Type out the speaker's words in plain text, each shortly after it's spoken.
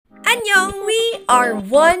Annyeong! We are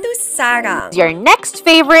One to Sarang, your next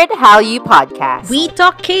favorite Hallyu podcast. We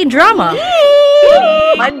talk K-drama.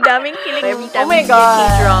 Mandaming kilig every time my God.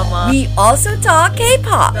 K-drama. We also talk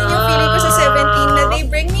K-pop. Yung feeling ko sa 17 na they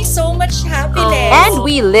bring me so much happiness. And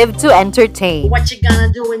we live to entertain. What you gonna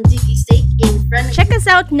do when Dicky steak in front of Check us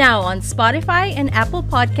out now on Spotify and Apple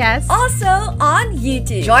Podcasts. Also on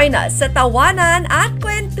YouTube. Join us sa tawanan at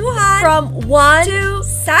kwentuhan from One to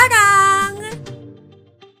Sarang.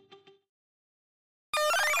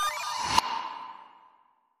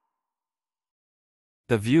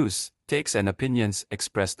 The views, takes and opinions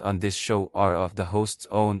expressed on this show are of the host's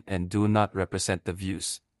own and do not represent the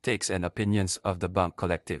views, takes and opinions of the Bunk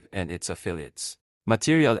Collective and its affiliates.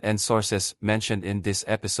 Material and sources mentioned in this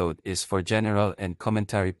episode is for general and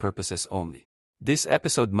commentary purposes only. This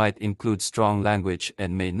episode might include strong language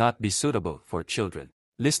and may not be suitable for children.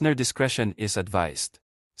 Listener discretion is advised.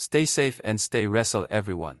 Stay safe and stay wrestle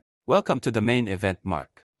everyone. Welcome to the main event,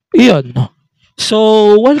 Mark. Iyon.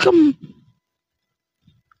 So, welcome.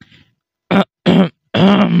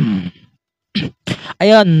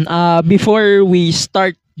 Ayan, before we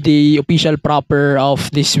start the official proper of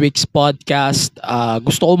this week's podcast,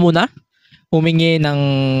 gusto ko muna humingi ng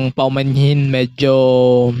paumanhin. Medyo,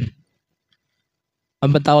 ano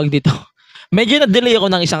ba tawag dito? Medyo na-delay ako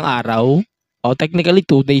ng isang araw. Technically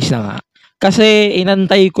 2 days na nga. Kasi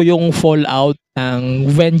inantay ko yung fallout ng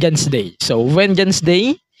Vengeance Day. So, Vengeance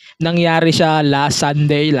Day, nangyari siya last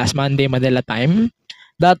Monday, Manila time.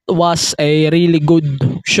 That was a really good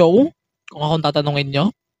show, kung akong tatanungin nyo.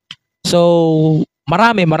 So,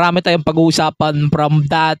 marami tayong pag-uusapan from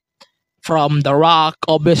that, from The Rock,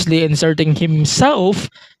 obviously inserting himself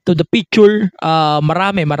to the picture.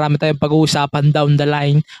 Marami tayong pag-uusapan down the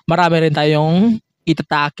line. Marami rin tayong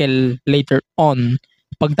itatackle later on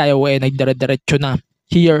pag tayo nagdire-diretso na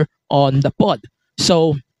here on the pod.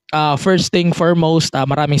 So, first thing foremost,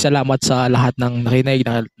 maraming salamat sa lahat ng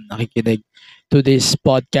nakikinig to this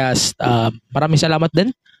podcast. Maraming salamat din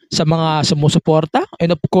sa mga sumusuporta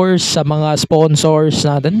and of course sa mga sponsors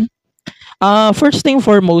natin. First thing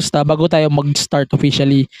foremost, bago tayo mag-start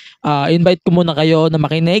officially, invite ko muna kayo na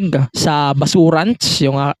makinig sa Basurants,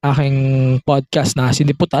 yung aking podcast na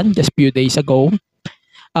siniputan just few days ago.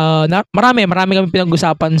 Marami kami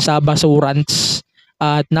pinag-usapan sa Basurants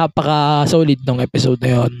at napaka-solid ng episode na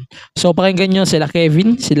yun. So, pakinggan nyo sila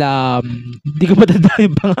Kevin, hindi ko matanda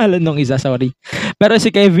yung pangalan ng isa, sorry. Pero si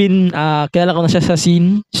Kevin, kilala ko na siya sa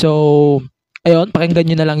scene. So, ayun, pakinggan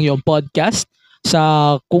nyo na lang yung podcast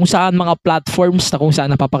sa kung saan mga platforms na kung saan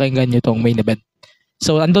napapakinggan nyo itong main event.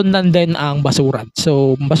 So, andun din ang Basurants.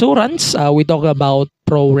 So, Basurants, we talk about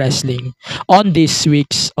pro wrestling on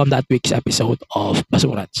that week's episode of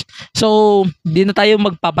Basurants. So, di na tayo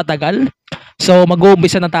magpapatagal. So,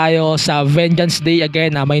 mag-uumpisa na tayo sa Vengeance Day.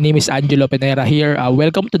 Again, my name is Angelo Pinera here.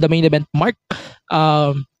 Welcome to the main event, Mark.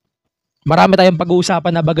 Marami tayong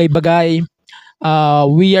pag-uusapan na bagay-bagay.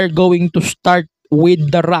 We are going to start with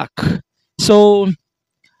The Rock. So,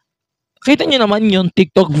 kita nyo naman yung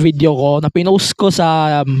TikTok video ko na pinost ko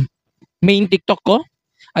sa main TikTok ko.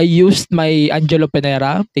 I used my Angelo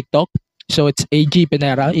Pinera TikTok. So, it's AG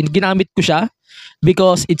Pinera. Ginamit ko siya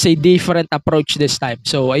because it's a different approach this time.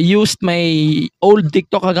 So, I used my old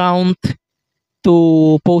TikTok account to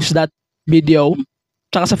post that video.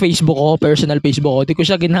 Tsaka sa Facebook ko, personal Facebook ko. Di ko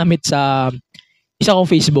siya ginamit sa isa kong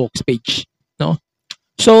Facebook page. No?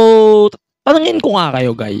 So, tanungin ko nga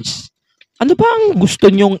kayo guys. Ano ba ang gusto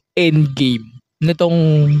nyong endgame nitong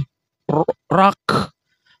Rock,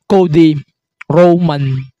 Cody,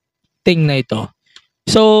 Roman thing na ito?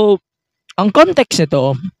 So, ang context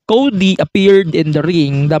nito, Cody appeared in the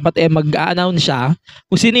ring. Dapat mag-announce siya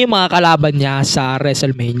kung sino yung mga kalaban niya sa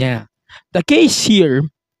WrestleMania. The case here,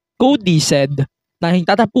 Cody said na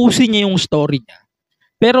tatapusin niya yung story niya.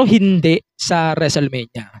 Pero hindi sa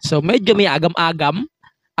WrestleMania. So, medyo may agam-agam.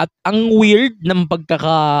 At ang weird ng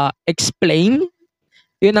pagkaka-explain,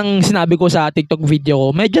 yun ang sinabi ko sa TikTok video ko,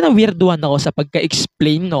 medyo na-weirduhan ako sa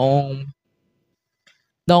pagka-explain noong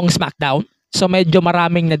SmackDown. So medyo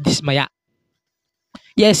maraming nadismaya.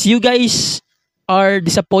 Yes, you guys are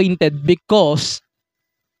disappointed because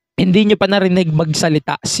hindi nyo pa narinig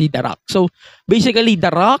magsalita si The Rock. So basically, The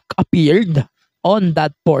Rock appeared on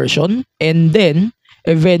that portion and then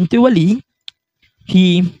eventually,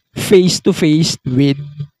 he face-to-face with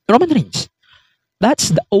Roman Reigns.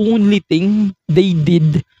 That's the only thing they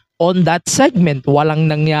did on that segment.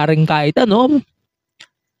 Walang nangyaring kahit ano.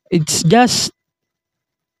 It's just,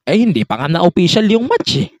 hindi pa nga na-official yung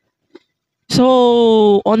match eh.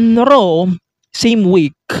 So, on Raw, same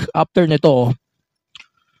week after nito,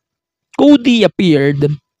 Cody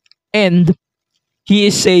appeared and he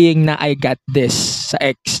is saying na I got this sa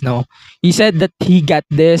X, no? He said that he got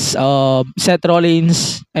this. Seth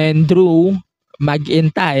Rollins and Drew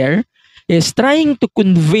McIntyre is trying to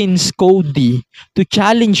convince Cody to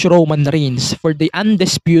challenge Roman Reigns for the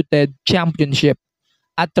undisputed championship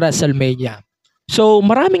at WrestleMania. So,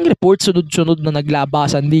 maraming reports sunod-sunod na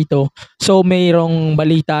naglabasan dito. So, mayroong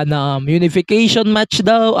balita na unification match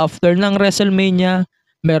daw after ng WrestleMania.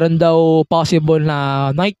 Meron daw possible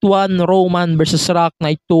na Night 1 Roman versus Rock,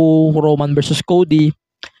 Night 2 Roman versus Cody.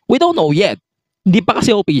 We don't know yet. Hindi pa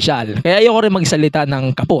kasi official. Kaya ayoko rin magsalita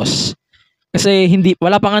ng kapos. Kasi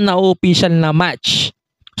wala pa nga na-official na match.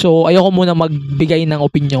 So, ayoko muna magbigay ng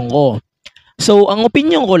opinion ko. So, ang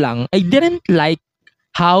opinion ko lang, I didn't like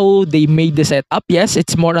how they made the setup. Yes,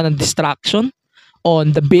 it's more on a distraction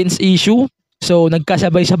on the Vince issue. So,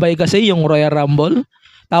 nagkasabay-sabay kasi yung Royal Rumble.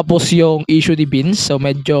 Tapos yung issue ni Vince. So,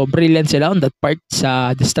 medyo brilliant sila on that part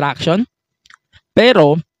sa distraction.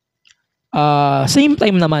 Pero, same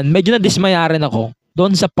time naman, medyo na-dismaya rin ako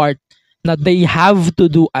doon sa part na they have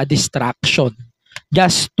to do a distraction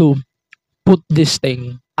just to put this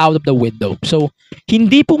thing out of the window. So,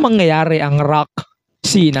 hindi po mangyayari ang Rock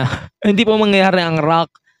Cena. Hindi po mangyayari ang Rock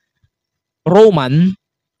Roman,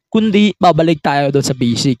 kundi babalik tayo doon sa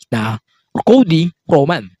basic na Cody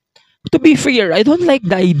Roman. To be fair, I don't like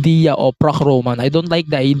the idea of Rock Roman. I don't like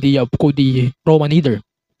the idea of Cody Roman either.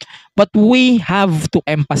 But we have to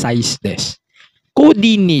emphasize this.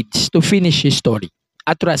 Cody needs to finish his story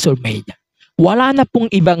at WrestleMania. Wala na pong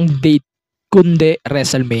ibang date kundi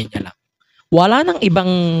WrestleMania lang. Wala nang ibang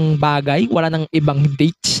bagay, wala nang ibang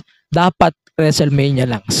dates, dapat WrestleMania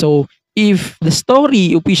lang. So, if the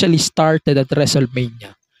story officially started at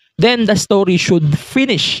WrestleMania, then the story should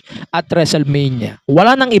finish at WrestleMania.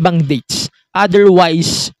 Wala nang ibang dates.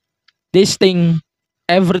 Otherwise, this thing,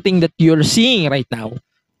 everything that you're seeing right now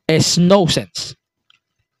is no sense.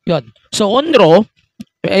 Yun. So, on Raw,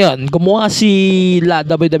 ayun, gumawa si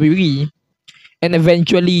WWE and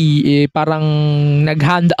eventually parang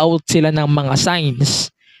nag-hand out sila ng mga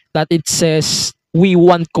signs that it says, we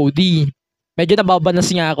want Cody. Medyo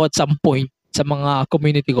nababanas nga ako at some point sa mga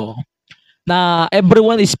community ko na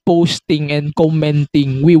everyone is posting and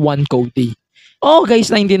commenting, we want Cody. Oh guys,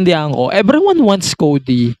 naintindihan ko. Everyone wants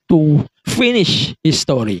Cody to finish his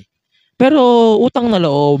story. Pero utang na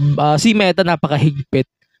loob, si Meta napakahigpit.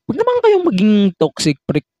 Huwag naman kayong maging toxic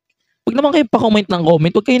prick. Huwag naman kayong pa-comment ng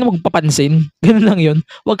comment. Huwag kayong magpapansin. Ganun lang yun.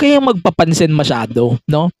 Huwag kayong magpapansin masyado.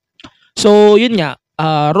 No? So, yun nga.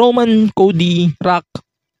 Roman, Cody, Rock.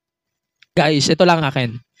 Guys, ito lang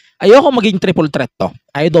akin. Ayoko maging triple threat to.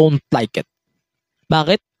 I don't like it.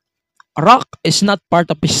 Bakit? Rock is not part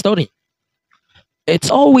of his story.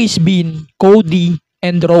 It's always been Cody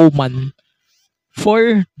and Roman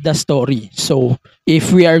for the story. So,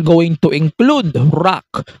 if we are going to include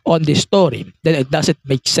Rock on this story, then it doesn't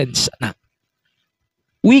make sense na.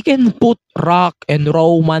 We can put Rock and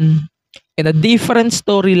Roman in a different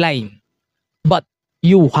storyline, but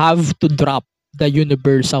you have to drop the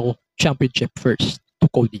Universal Championship first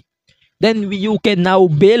to Cody. Then you can now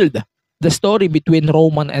build the story between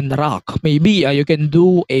Roman and Rock. Maybe you can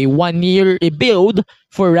do a 1-year build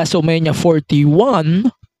for WrestleMania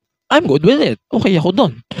 41. I'm good with it. Okay ako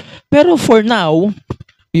dun. Pero for now,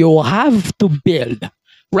 you have to build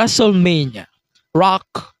WrestleMania, Rock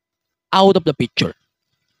out of the picture.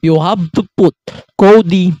 You have to put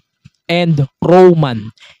Cody and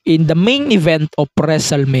Roman in the main event of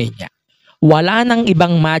WrestleMania. Wala nang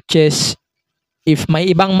ibang matches. If may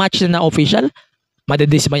ibang match na official,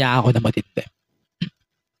 madidismaya ako na matindi.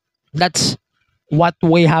 That's what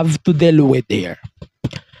we have to deal with here.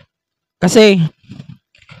 Kasi,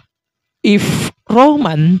 if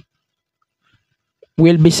Roman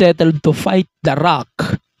will be settled to fight The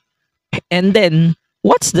Rock, and then,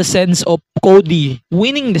 what's the sense of Cody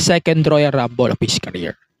winning the second Royal Rumble of his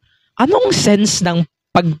career? Anong sense ng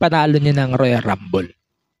pagpanalo niya ng Royal Rumble?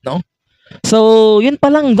 No? So, yun pa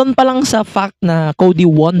lang, doon pa lang sa fact na Cody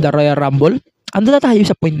won the Royal Rumble, ando na tayo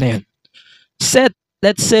sa point na yun.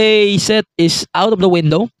 Let's say Seth is out of the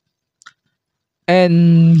window,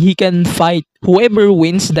 and he can fight whoever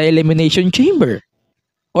wins the Elimination Chamber.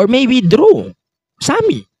 Or maybe Drew,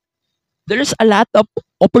 Sami. There's a lot of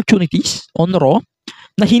opportunities on Raw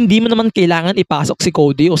na hindi mo naman kailangan ipasok si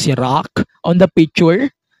Cody o si Rock on the picture.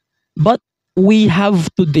 But we have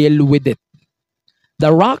to deal with it.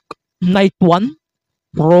 The Rock, Night 1.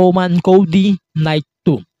 Roman, Cody, Night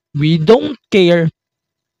 2. We don't care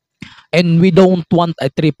and we don't want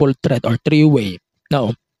a triple threat or three-way.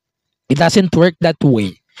 No. It doesn't work that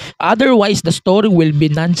way. Otherwise, the story will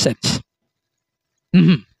be nonsense.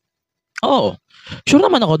 Oh, sure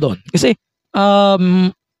naman ako doon. Kasi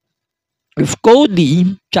Um, if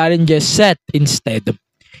Cody challenges Seth instead,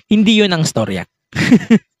 hindi yun ang storya.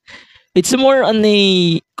 It's more on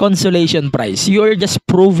a consolation prize. You're just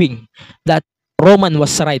proving that Roman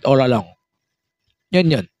was right all along.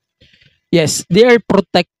 Yun. Yes, they are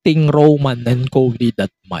protecting Roman and Cody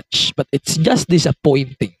that much. But it's just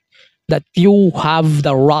disappointing that you have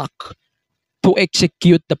The Rock to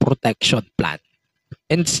execute the protection plan.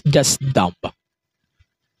 And it's just dumb.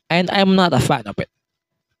 And I'm not a fan of it.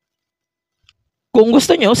 Kung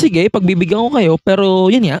gusto nyo, sige, pagbibigyan ko kayo.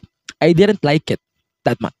 Pero yun nga, I didn't like it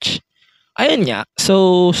that much. Ayun nga,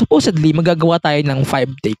 so supposedly magagawa tayo ng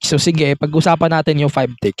 5 takes. So sige, pag-usapan natin yung 5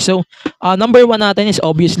 takes. So number 1 natin is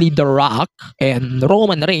obviously The Rock and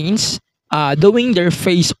Roman Reigns doing their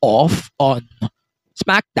face off on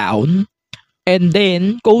SmackDown, and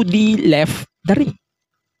then Cody left the ring.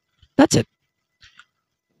 That's it.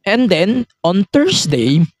 And then on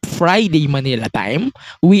Thursday, Friday Manila time,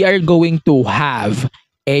 we are going to have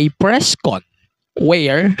a press con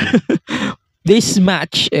where this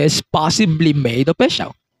match is possibly made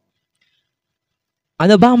official.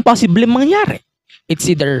 Ano ba ang possibly mangyari? It's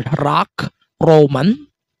either Rock, Roman,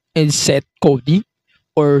 and Seth Cody,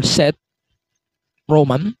 or Seth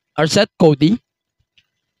Roman, or Seth Cody,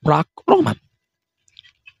 Rock, Roman.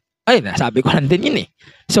 Ay, nasabi ko lang din yun eh.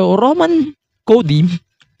 So, Roman, Cody,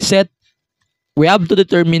 Seth, we have to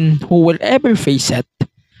determine who will ever face Seth,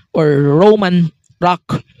 or Roman,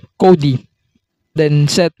 Rock, Cody, then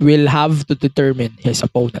Seth will have to determine his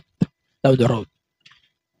opponent down the road.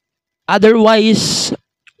 Otherwise,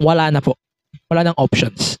 wala na po. Wala nang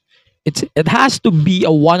options. It has to be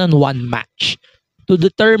a one-on-one match to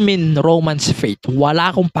determine Roman's fate.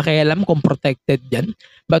 Wala akong pakialam kung protected yan.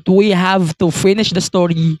 But we have to finish the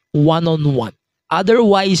story one-on-one.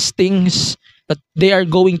 Otherwise, things that they are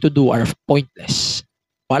going to do are pointless.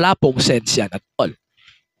 Wala pong sense yan at all.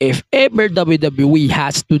 If ever WWE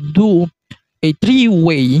has to do a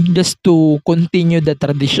 3-way just to continue the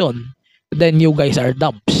tradition, then you guys are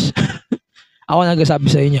dumps. Ako nagsasabi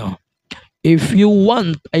sa inyo. If you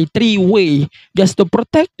want a 3-way just to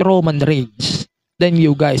protect Roman Reigns, then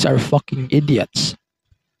you guys are fucking idiots.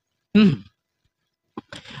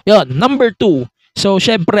 Yon, number 2. So,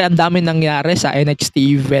 syempre, ang dami nangyari sa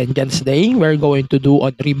NXT Vengeance Day. We're going to do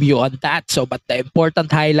a review on that. So, but the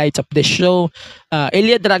important highlights of this show,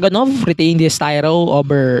 Ilya Dragunov retained his title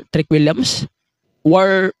over Trick Williams.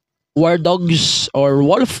 War Dogs or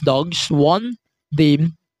Wolf Dogs won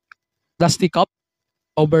the Dusty Cup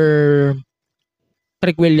over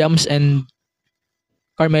Trick Williams and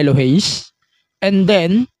Carmelo Hayes. And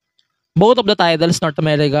then, both of the titles, North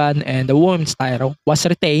American and the Women's title, was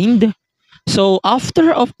retained. So, after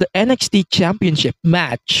of the NXT Championship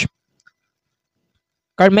match,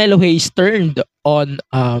 Carmelo Hayes turned on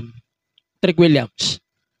Trick Williams.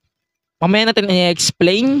 Mamaya natin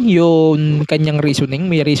i-explain yung kanyang reasoning.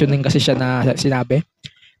 May reasoning kasi siya na sinabi.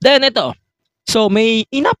 Then, ito. So, may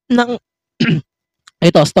inap ng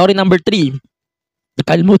ito, story number 3.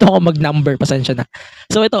 Nakalimutan ko mag-number. Pasensya na.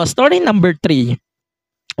 So, ito, story number 3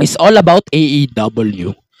 is all about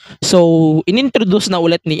AEW. So, inintroduce na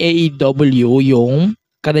ulit ni AEW yung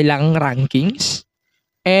kanilang rankings.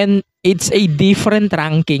 And it's a different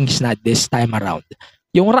rankings na this time around.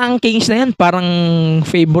 Yung rankings na yan, parang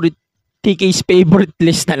TK's favorite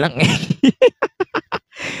list na lang eh.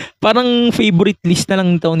 Parang favorite list na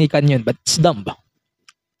lang ni Tony Khan yun, but it's dumb.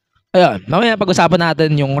 Ayun, mamaya pag-usapan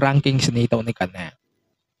natin yung rankings ni Tony Khan.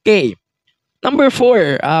 Okay. Number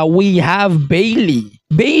 4, we have Bayley.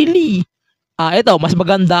 Bayley, ito, mas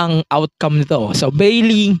magandang outcome nito. So,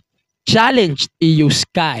 Bayley challenged IYO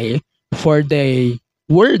Sky for the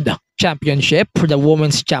World Championship, for the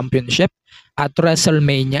Women's Championship at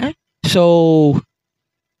WrestleMania. So,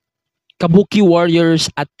 Kabuki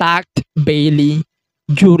Warriors attacked Bayley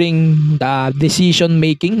during the decision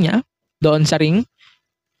making niya doon sa ring.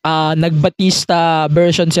 Nagbatista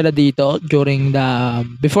version sila dito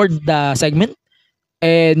before the segment.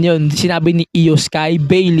 And yun, sinabi ni IYO Sky,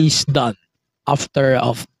 Bayley's done after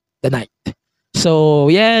of the night. So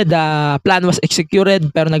yeah, the plan was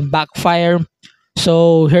executed pero nag-backfire.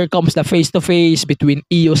 So here comes the face-to-face between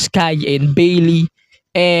IYO Sky and Bayley,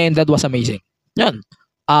 and that was amazing. Yun.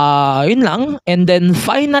 Yun lang. And then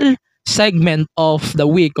final segment of the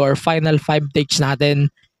week or final 5 takes natin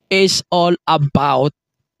is all about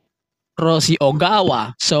Rosie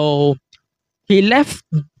Ogawa. So he left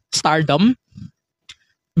Stardom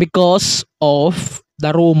because of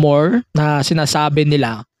the rumor na sinasabi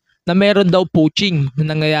nila na meron daw poaching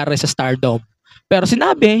na nangyayari sa Stardom. Pero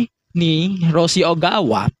sinabi ni Rosie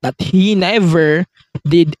Ogawa that he never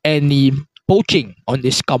did any poaching on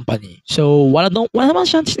this company. So, wala naman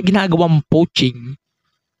siya ginagawang poaching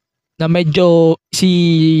na medyo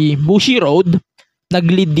si Bushi Road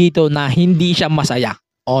nag-lead dito na hindi siya masaya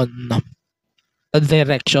on the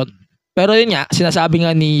direction. Pero yun nga, sinasabi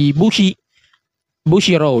nga ni Bushi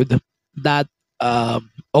Road that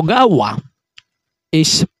Ogawa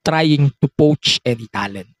is trying to poach any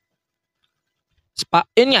talent.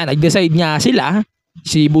 Yun nga, nag-decide nga sila,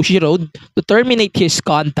 si Bushi Road, to terminate his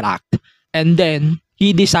contract, and then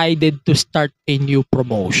he decided to start a new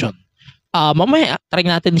promotion. Mamaya, try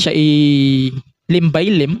natin siya limb by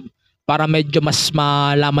limb para medyo mas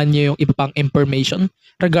malaman niyo yung iba pang information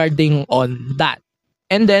regarding on that.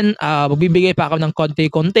 And then, magbibigay pa ako ng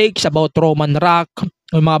konti-kontakes about Roman Rock,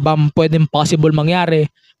 yung mga pwedeng possible mangyari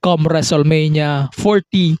come WrestleMania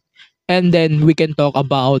 40, and then we can talk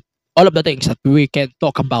about all of the things that we can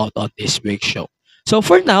talk about on this week's show. So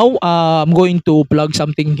for now, I'm going to plug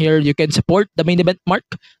something here. You can support the Main Event Mark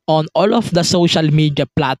on all of the social media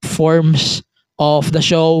platforms of the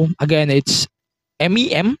show. Again, it's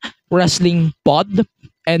MEM Wrestling Pod,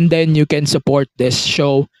 and then you can support this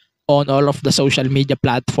show on all of the social media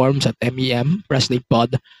platforms at MEM Wrestling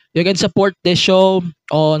Pod. You can support this show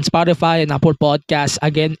on Spotify and Apple Podcasts.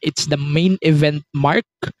 Again, it's the Main Event Mark.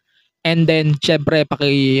 And then, syempre,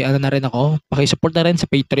 paki-support na rin sa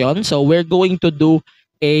Patreon. So, we're going to do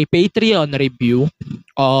a Patreon review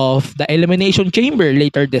of the Elimination Chamber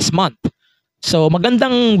later this month. So,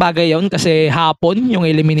 magandang bagay yon kasi hapon yung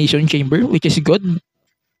Elimination Chamber, which is good.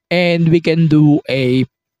 And we can do a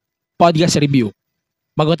podcast review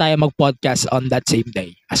bago tayo mag-podcast on that same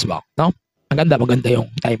day as well. No? Maganda yung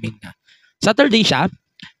timing na. Saturday siya.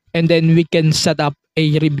 And then, we can set up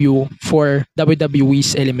a review for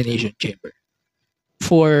WWE's Elimination Chamber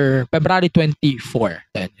for February 24.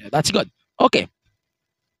 Then, that's good. Okay.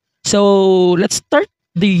 So, let's start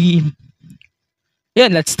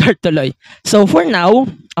let's start tuloy. So, for now,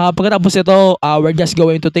 pagkatapos ito, we're just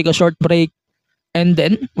going to take a short break. And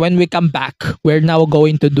then, when we come back, we're now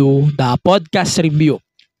going to do the podcast review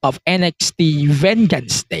of NXT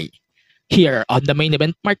Vengeance Day here on the Main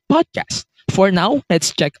Event Mark Podcast. For now,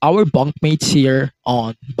 let's check our bunkmates here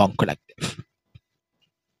on Bunk Collective.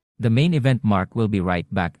 The Main Event Mark will be right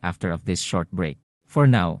back after of this short break. For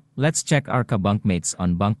now, let's check our kabunkmates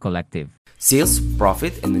on Bunk Collective. Sales,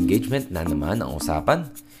 profit, and engagement na naman ang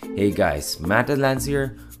usapan. Hey guys, Matt and Lance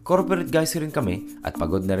here. Corporate guys rin kami at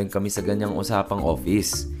pagod na rin kami sa ganyang usapang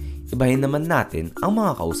office. Ibahin naman natin ang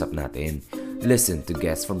mga kausap natin. Listen to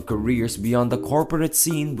guests from careers beyond the corporate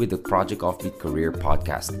scene with the Project Offbeat Career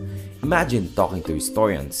Podcast. Imagine talking to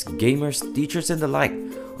historians, gamers, teachers, and the like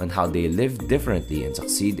on how they live differently and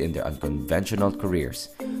succeed in their unconventional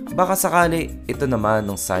careers. Baka sakali, ito naman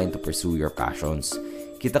ang sign to pursue your passions.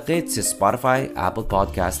 Kita-kits sa Spotify, Apple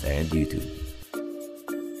Podcast, and YouTube.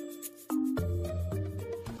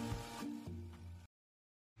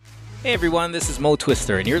 Hey everyone, this is Mo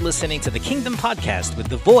Twister, and you're listening to the Kingdom Podcast with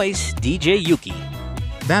the voice, DJ Yuki.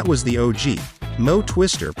 That was the OG, Mo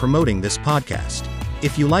Twister, promoting this podcast.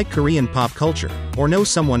 If you like Korean pop culture, or know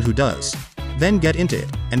someone who does, then get into it,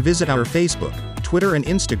 and visit our Facebook, Twitter, and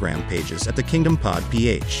Instagram pages at the Kingdom Pod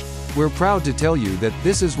PH. We're proud to tell you that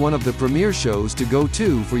this is one of the premier shows to go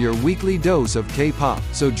to for your weekly dose of K-pop.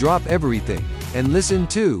 So drop everything and listen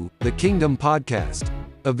to the Kingdom Podcast.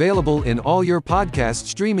 Available in all your podcast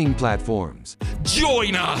streaming platforms.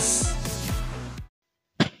 Join us!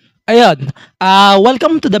 Ayun.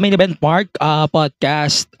 Welcome to the Main Event Mark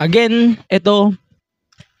podcast. Again,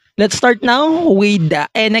 let's start now with the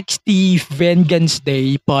NXT Vengeance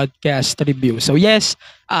Day podcast review. So yes,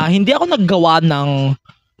 hindi ako naggawa ng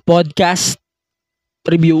podcast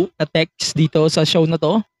review na text dito sa show na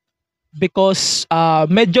to because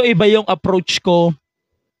medyo iba yung approach ko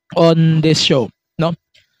on this show, no?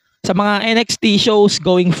 Sa mga NXT shows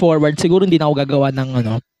going forward, siguro hindi na ako gagawa ng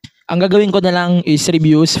Ang gagawin ko na lang is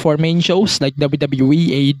reviews for main shows like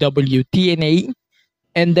WWE, AEW, TNA,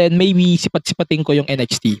 and then maybe sipat-sipatin ko yung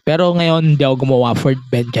NXT. Pero ngayon, hindi ako gumawa for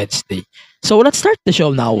Vengeance Day. So, let's start the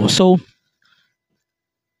show now. So,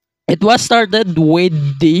 it was started with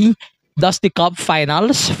the Dusty Cup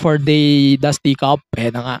finals for the Dusty Cup.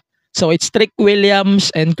 So, it's Trick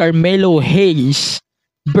Williams and Carmelo Hayes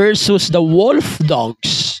versus the Wolf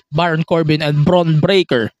Dogs, Baron Corbin and Braun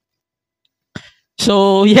Breaker.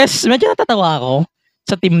 So, yes, medyo natatawa ako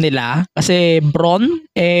sa team nila kasi Braun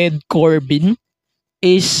and Corbin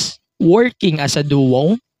is working as a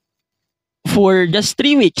duo for just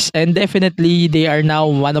 3 weeks, and definitely they are now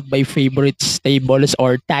one of my favorite stables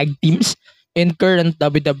or tag teams in current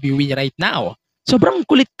WWE right now. Sobrang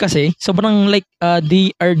kulit kasi, sobrang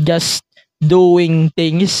they are just doing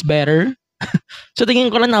things better So tingin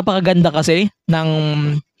ko lang napakaganda kasi ng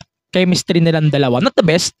chemistry nilang dalawa. Not the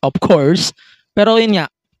best, of course. Pero yun nga,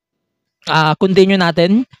 continue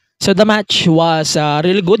natin. So the match was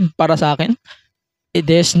really good para sa akin. It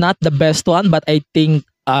is not the best one, but I think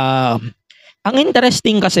ang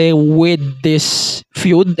interesting kasi with this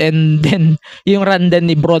feud and then yung run din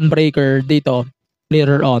ni Braun Breaker dito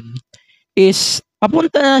later on is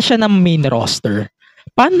papunta na siya ng main roster.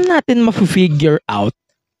 Paano natin ma-figure out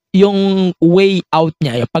yung way out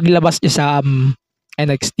niya, yung paglabas niya sa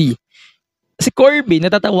NXT? Si Corby,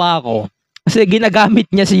 natatawa ako kasi ginagamit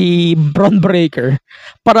niya si Braun Breaker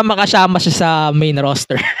para makasama siya sa main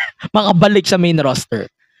roster. Makabalik sa main roster.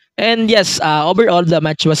 And yes, overall the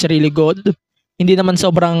match was really good. Hindi naman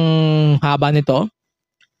sobrang haba nito.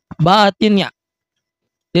 But yun nga,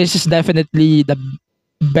 this is definitely the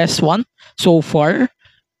best one so far.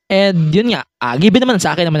 And yun nga, given naman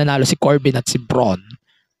sa akin naman nanalo si Corbin at si Braun.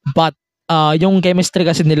 But yung chemistry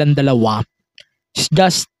kasi nilang dalawa is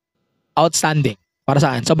just outstanding para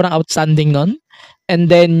sa akin. Sobrang outstanding nun. And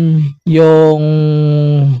then yung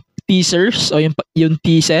teasers o yung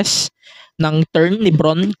teases ng turn ni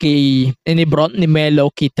Braun ni Melo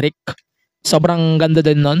kay Trick. Sobrang ganda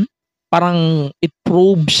din nun. Parang it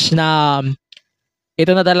proves na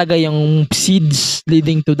ito na talaga yung seeds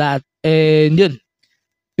leading to that. And yun,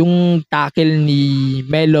 yung tackle ni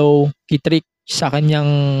Melo kay Trick sa kanyang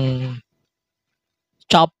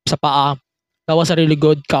chop sa paa, that was a really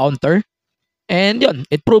good counter. And yun,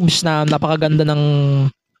 it proves na napakaganda ng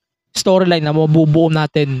storyline na mabubuo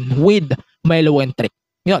natin with Melo and Trick.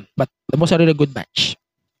 Yun, but that was a really good match.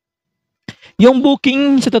 Yung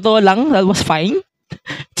booking, sa totoo lang, that was fine.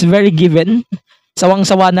 It's very given.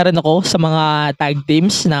 Sawang-sawa na rin ako sa mga tag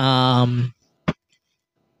teams na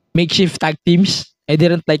makeshift tag teams. I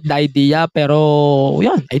didn't like the idea, pero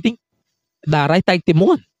yun, I think the right tag team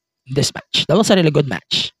won this match. That was a really good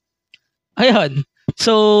match. Ayun.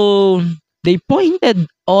 So, they pointed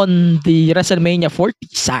on the WrestleMania 40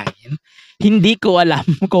 sign. Hindi ko alam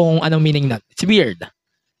kung anong meaning nun. It's weird.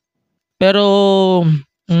 Pero,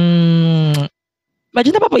 medyo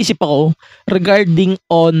napapaisip ako regarding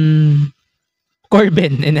on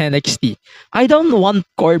Corbin in NXT. I don't want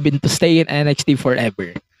Corbin to stay in NXT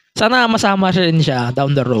forever. Sana masama rin siya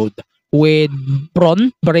down the road with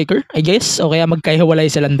Braun Breaker, I guess. O kaya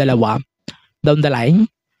magkahiwalay silang dalawa down the line.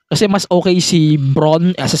 Kasi mas okay si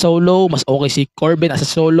Braun as a solo, mas okay si Corbin as a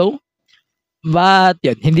solo. But,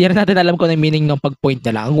 yun, hindi rin natin alam kung ano yung meaning ng pag-point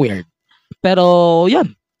nila. Ang weird. Pero,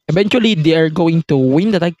 yun. Eventually, they are going to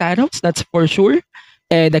win the tag titles. That's for sure.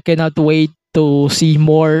 And I cannot wait to see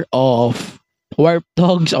more of Warp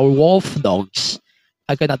Dogs or Wolf Dogs.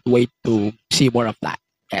 I cannot wait to see more of that.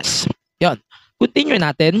 Yes. Yun. Continue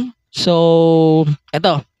natin. So,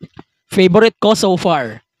 eto. Favorite ko so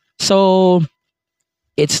far. So,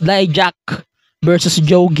 it's Dijak versus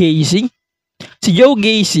Joe Gacy. Si Joe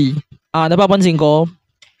Gacy, napapansin ko,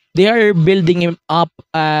 they are building him up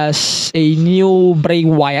as a new Bray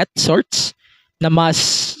Wyatt sorts na mas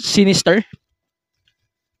sinister,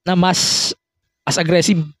 na mas as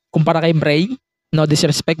aggressive kumpara kay Bray. No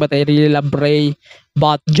disrespect, but I really love Bray.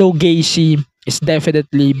 But Joe Gacy is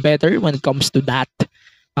definitely better when it comes to that.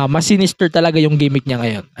 Mas sinister talaga yung gimmick niya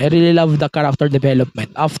ngayon. I really love the character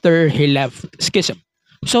development after he left Schism.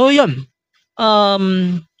 So yun.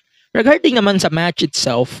 Regarding naman sa match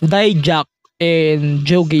itself, Dijak and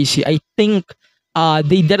Joe Gacy, I think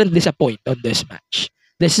they didn't disappoint on this match.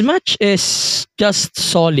 This match is just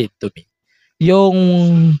solid to me.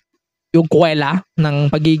 Yung kuwela ng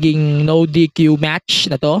pagiging no DQ match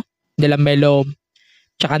na to, nila Melo,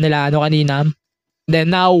 tsaka nila kanina.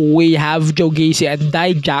 Then now we have Joe Gacy and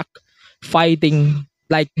Dijak fighting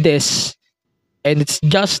like this. And it's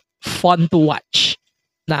just fun to watch.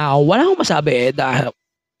 Now, wala akong masabi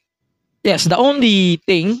yes, the only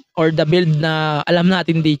thing or the build na alam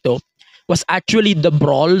natin dito was actually the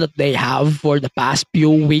brawl that they have for the past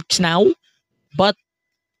few weeks now. But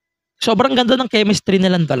sobrang ganda ng chemistry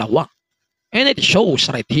nilang dalawa. And it shows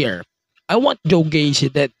right here. I want Joe Gacy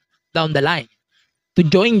down the line to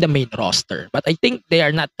join the main roster. But I think they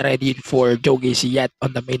are not ready for Joe Gacy yet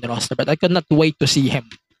on the main roster. But I cannot wait to see him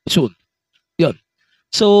soon. Yun.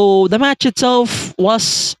 So the match itself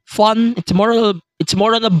was fun. It's more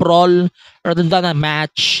on a brawl rather than a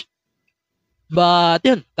match. But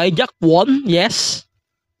yun, Dijak won, yes.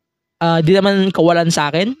 Di naman kawalan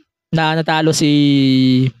sa akin na natalo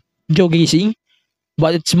si Joe Gacy.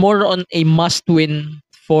 But it's more on a must win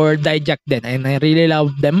for Dijak din. And I really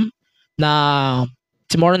love them na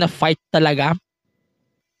it's more on a fight talaga.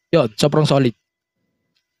 Yun, sobrang solid.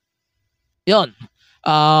 Yun.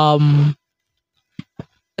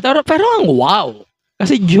 Pero ang wow.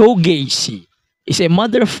 Kasi Joe Gacy is a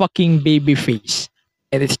motherfucking babyface.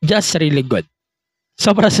 And it's just really good.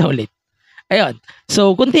 Sobra solid. Ayun.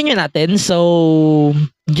 So, continue natin. So,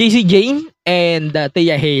 JC Jane and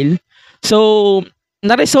Tia Hale. So,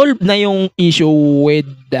 na-resolve na yung issue with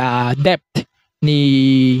depth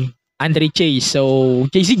ni Andre Chase. So,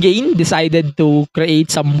 JC Jane decided to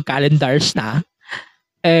create some calendars na.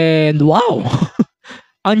 And wow.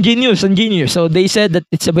 Ingenious. So, they said that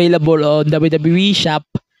it's available on WWE Shop.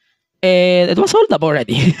 And it was sold up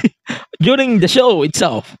already during the show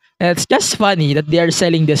itself. And it's just funny that they are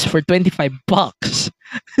selling this for $25.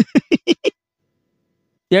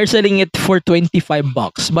 They are selling it for $25.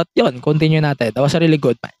 But yon, continue natin. That was a really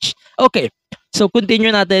good match. Okay, so continue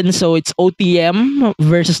natin. So it's OTM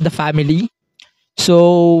versus the family.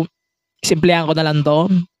 So, simplehan ko na lang to.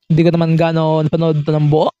 Hindi ko naman gano'n napanood to ng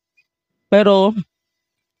buo. Pero,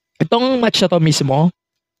 itong match na to mismo,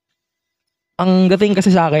 ang dating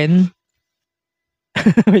kasi sa akin,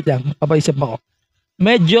 wait lang, papaisip ako.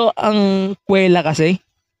 Medyo ang kwela kasi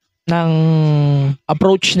ng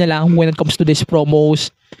approach nila when it comes to these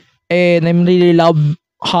promos. And I'm really love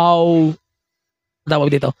how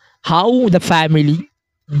the family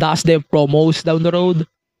does their promos down the road.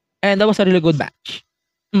 And that was a really good match.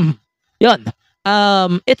 Yun.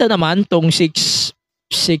 Ito naman, tong six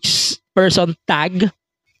person tag.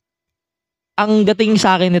 Ang dating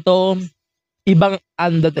sa akin ito, ibang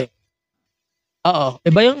dating.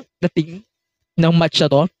 Iba yung dating ng match na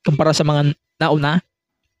to kumpara sa mga nauna.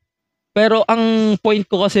 Pero ang point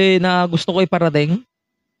ko kasi na gusto ko iparating,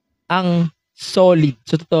 ang solid.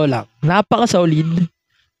 So, totoo lang. Napaka-solid.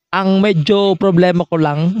 Ang medyo problema ko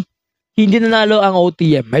lang, hindi nanalo ang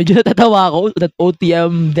OTM. Medyo natatawa ako that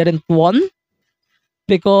OTM didn't won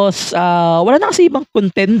because wala na kasi ibang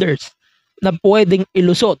contenders na pwedeng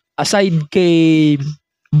ilusot aside kay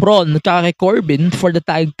Braun at kay Corbin for the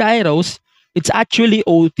tag titles. It's actually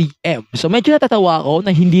OTM. So medyo natatawa ako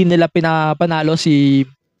na hindi nila pinapanalo si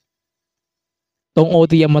tong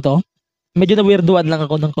OTM mo to. Medyo na-weirduan lang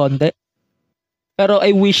ako ng konti. Pero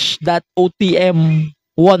I wish that OTM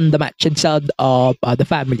won the match instead of the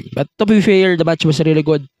family. But to be fair, the match was really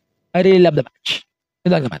good. I really love the match.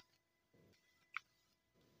 Yun lang naman.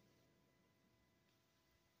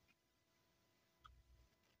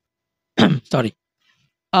 Sorry.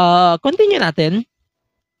 Continue natin.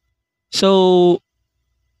 So,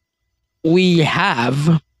 we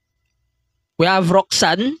have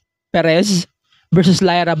Roxanne Perez versus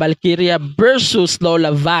Lyra Valkyria versus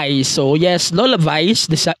Lola Vice. So, yes, Lola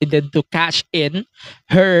Vice decided to cash in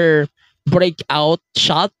her breakout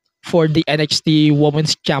shot for the NXT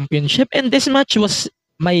Women's Championship. And this match was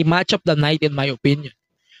my match of the night in my opinion.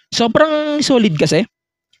 Sobrang solid kasi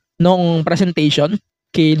nung presentation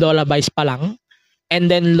kay Lola Vice pa lang.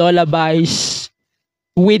 And then Lola Vice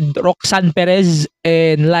with Roxanne Perez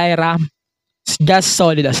and Lyra, just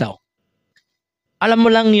solid as hell. Alam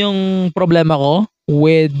mo lang yung problema ko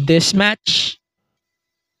with this match.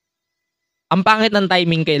 Ang pangit ng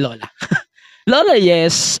timing kay Lola. Lola,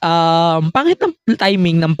 yes, pangit ng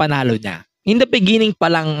timing ng panalo niya. In the beginning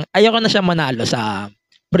pa lang, ayoko na siya manalo sa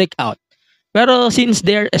breakout. Pero since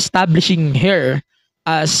they're establishing her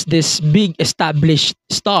as this big established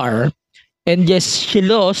star, and yes, she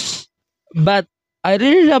lost, but I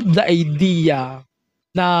really love the idea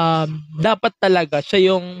na dapat talaga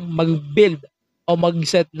siya yung mag-build o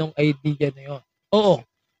mag-set ng idea na yun. Oo.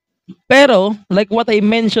 Pero, like what I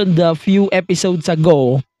mentioned a few episodes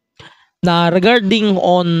ago, na regarding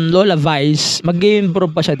on Lola Vice,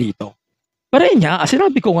 mag-improve pa siya dito. Pero yun nga,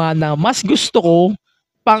 sinabi ko nga na mas gusto ko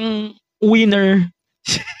pang winner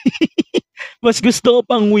mas gusto ko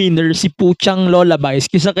pang winner si Puchang Lola Vice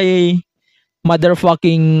kaysa kay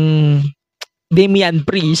motherfucking Damian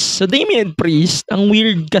Priest. So Damian Priest, ang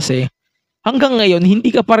weird kasi, hanggang ngayon,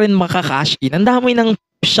 hindi ka pa rin makakash in. Ang dami ng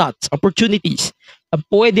shots, opportunities na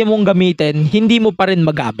pwede mong gamitin, hindi mo pa rin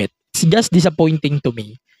magamit. It's just disappointing to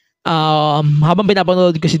me. Habang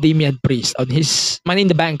pinapanood ko si Damian Priest on his Money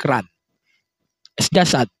in the Bank run, it's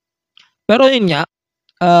just sad. Pero yun nga,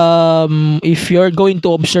 if you're going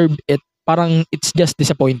to observe it, parang it's just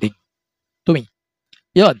disappointing to me.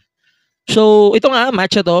 Yun. So, ito nga,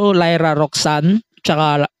 match na to, Lyra Roxanne,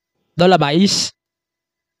 tsaka Lola Vice.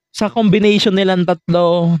 Sa combination nilang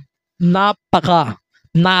tatlo, napakaganda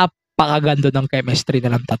ng chemistry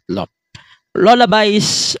nilang tatlo. Lola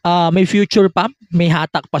Vice, may future pa, may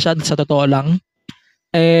hatak pa siya sa totoo lang.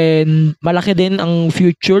 And malaki din ang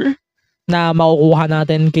future na makukuha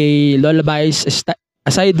natin kay Lola Vice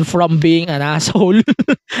aside from being an asshole.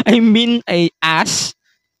 I mean, ay ass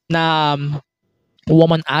na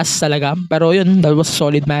woman ass talaga. Pero yun, that was a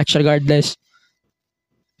solid match regardless.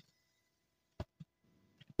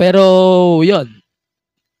 Pero yun,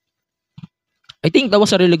 I think that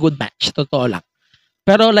was a really good match. Totoo lang.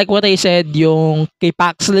 Pero like what I said, yung kay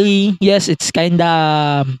Paxley, yes, it's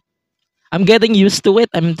kinda, I'm getting used to it.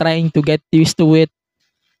 I'm trying to get used to it.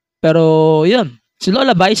 Pero yun, si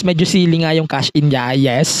Lola Vice, medyo silly nga yung cash in niya,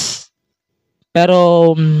 yes.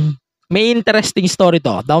 Pero may interesting story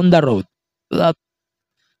to down the road. But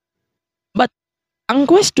ang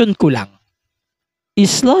question ko lang,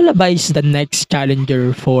 is Lola Vice the next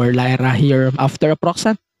challenger for Lyra here after a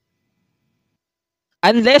Proxan?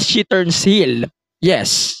 Unless she turns heel,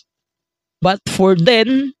 yes. But for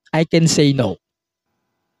then, I can say no.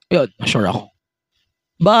 Yun, sure ako.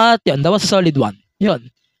 But yun, that was a solid one. Yun.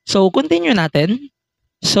 So, continue natin.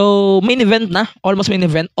 So, main event na. Almost main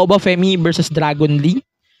event. Oba Femi versus Dragon Lee.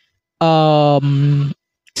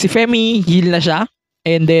 Si Femi, heel na siya.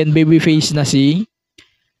 And then, babyface na si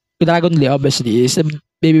Dragon Lee, obviously. Is a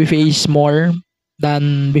babyface more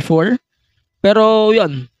than before. Pero,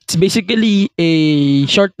 yun. It's basically a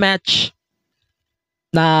short match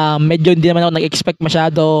na medyo hindi naman ako nag-expect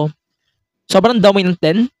masyado. Sobrang dominant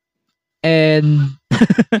din. And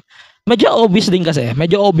medyo obvious din kasi.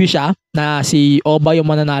 Medyo obvious siya na si Oba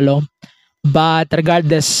yung mananalo. But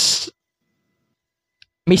regardless,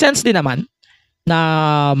 may sense din naman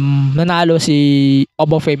na nanalo si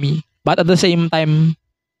Oba Femi. But at the same time,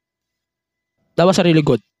 that was really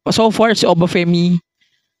good. So far, si Oba Femi,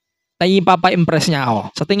 naipapa-impress niya ako.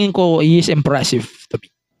 Sa tingin ko, he is impressive to me.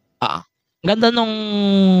 Ganda nung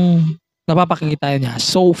napapakikita niya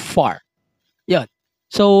so far. Yun.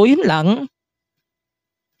 So, yun lang.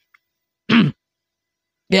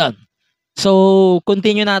 Yun. So,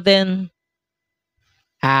 continue natin.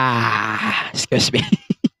 Excuse me.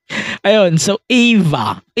 Ayun. So,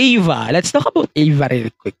 Ava. Let's talk about Ava real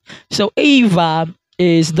quick. So, Ava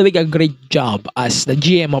is doing a great job as the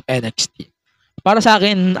GM of NXT. Para sa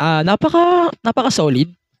akin, napaka-solid.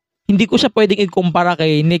 Hindi ko siya pwedeng ikumpara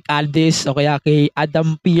kay Nick Aldis o kaya kay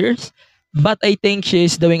Adam Pearce. But I think she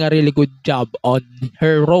is doing a really good job on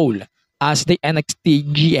her role as the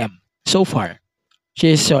NXT GM so far.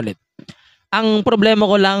 She is solid. Ang problema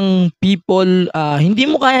ko lang, people, hindi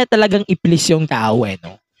mo kaya talagang i-please yung tao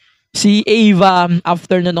no? Si Ava,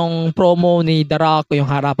 after nung promo ni The Rock, yung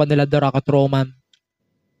harapan nila The Rock at Roman,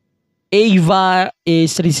 Ava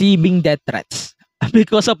is receiving death threats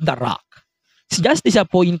because of The Rock. It's just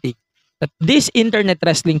disappointing that this internet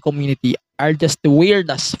wrestling community are just weird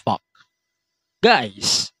as fuck.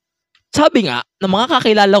 Guys, sabi nga, ng mga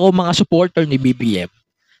kakilala ko mga supporter ni BBM,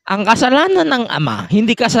 ang kasalanan ng ama,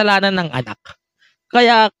 hindi kasalanan ng anak.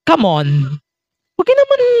 Kaya, come on, huwag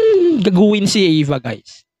naman gagawin si Ava,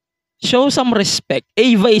 guys. Show some respect.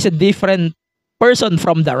 Ava is a different person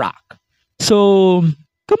from The Rock. So,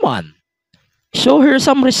 come on. Show her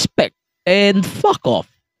some respect and fuck off.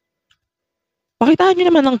 Pakitaan nyo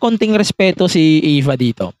naman ng konting respeto si Ava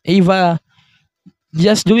dito. Ava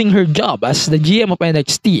just doing her job as the GM of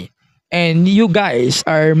NXT. And you guys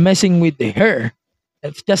are messing with her.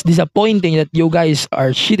 It's just disappointing that you guys are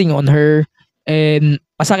shitting on her. And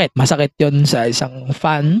masakit yun sa isang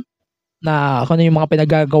fan na kung ano yung mga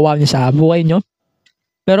pinagagawa niya sa buhay nyo.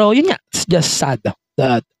 Pero yun nga, it's just sad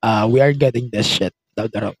that we are getting this shit down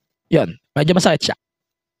the road. Yun, medyo masakit siya.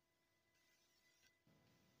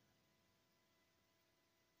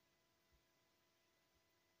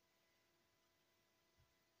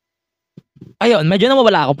 Ayun, medyo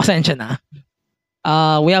nawawala ako. Pasensya na.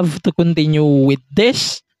 We have to continue with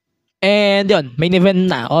this. And yun, main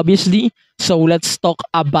event na, obviously. So, let's talk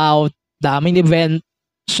about the main event.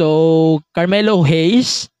 So, Carmelo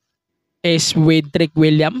Hayes is with Trick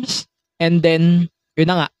Williams. And then, yun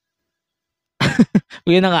na nga.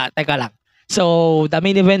 Yun na nga, teka lang. So, the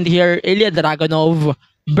main event here, Ilya Dragunov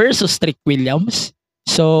versus Trick Williams.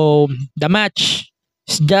 So, the match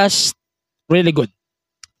is just really good.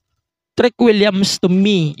 Trick Williams, to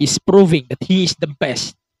me, is proving that he is the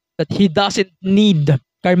best. That he doesn't need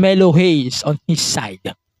Carmelo Hayes on his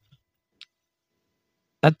side.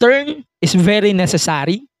 The turn is very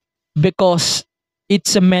necessary because it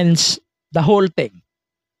cements the whole thing.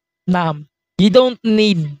 Na you don't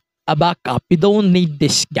need a backup. You don't need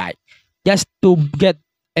this guy just to get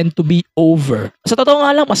and to be over. Sa totoo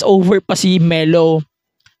nga lang, mas over pa si Melo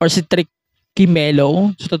or si Tricky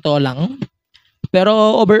Melo. Sa totoo lang.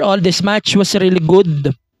 Pero overall, this match was really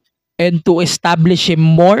good. And to establish him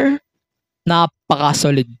more,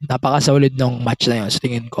 napaka-solid. Napaka-solid ng match na yun sa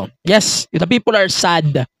tingin ko. Yes, the people are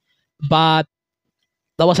sad. But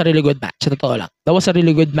that was a really good match. Sa totoo lang. That was a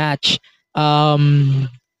really good match.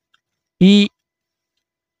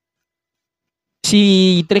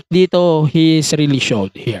 si Trick dito, he's really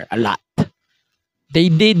showed here a lot.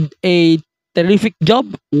 They did a terrific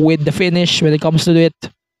job with the finish when it comes to it.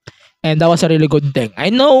 And that was a really good thing. I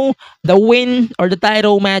know the win or the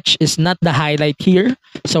title match is not the highlight here.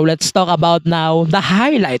 So let's talk about now the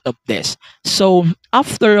highlight of this. So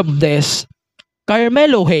after of this,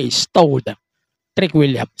 Carmelo Hayes told Trick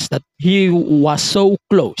Williams that he was so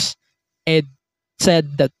close and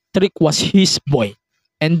said that Trick was his boy.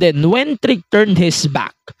 And then when Trick turned his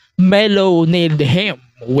back, Melo nailed him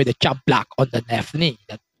with a chop block on the left knee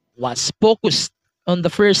that was focused on the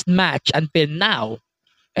first match until now.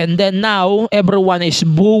 And then now, everyone is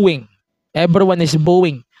booing. Everyone is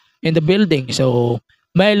booing in the building. So,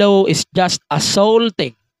 Melo is just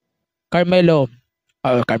assaulting Carmelo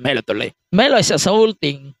tuloy. Melo is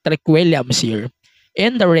assaulting Trick Williams here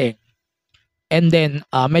in the ring. And then,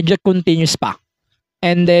 medyo continuous pa.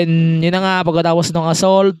 And then, yun na nga, pagkatapos ng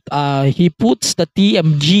assault, he puts the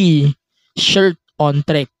TMG shirt on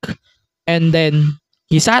Trick. And then,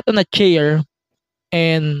 he sat on a chair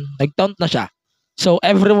and nag-taunt na siya. So,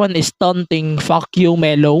 everyone is taunting, fuck you,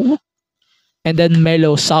 Melo. And then,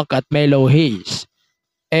 Melo suck at Melo Hayes.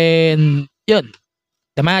 And, yun.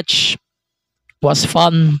 The match was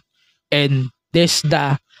fun. And this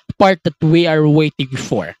the part that we are waiting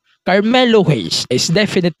for. Carmelo Hayes is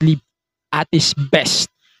definitely at his best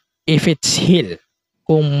if it's heel.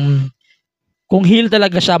 Kung heel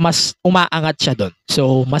talaga siya, mas umaangat siya doon.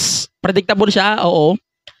 So, mas predictable siya, oo.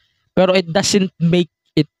 Pero it doesn't make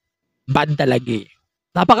it bad talaga eh.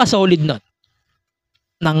 Napaka-solid nun.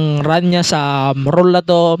 Nang run niya sa role na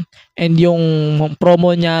to and yung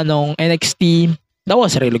promo niya nung NXT, that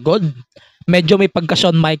was really good. Medyo may pagka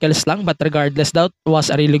Shawn Michaels lang, but regardless, that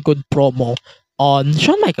was a really good promo on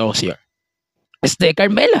Shawn Michaels here. Este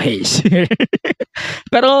Carmelo Hayes.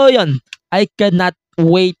 Pero yun, I cannot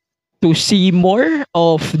wait to see more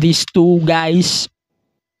of these two guys.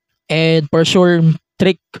 And for sure,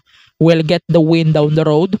 Trick will get the win down the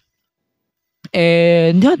road.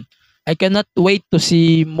 And yun, I cannot wait to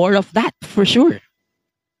see more of that for sure.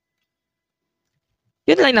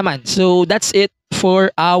 Yun lang naman. So that's it for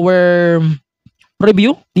our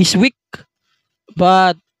review this week.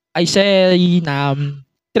 But I say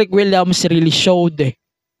Trick Williams really showed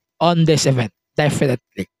on this event.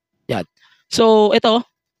 Definitely. Yan. So ito,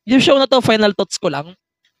 yung show na to, final thoughts ko lang.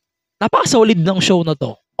 Napaka-solid ng show na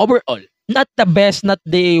to. Overall. Not the best, not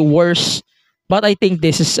the worst. But I think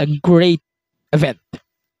this is a great event.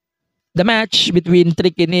 The match between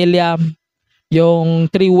Trick and Ilya, yung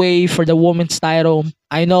three-way for the women's title,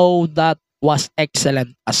 I know that was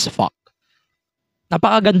excellent as fuck.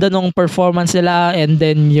 Napakaganda ng performance nila, and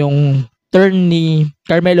then yung turn ni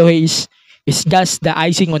Carmelo Hayes is just the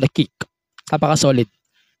icing on the cake. Napaka-solid.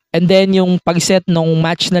 And then yung pag-set ng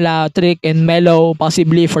match nila, Trick and Melo,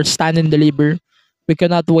 possibly for stand and deliver, we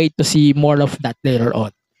cannot wait to see more of that later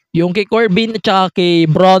on. Yung kay Corbin at saka kay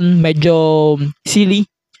Braun, medyo silly.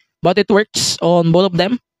 But it works on both of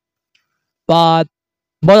them. But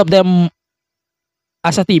both of them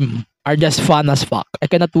as a team are just fun as fuck. I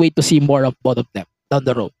cannot wait to see more of both of them down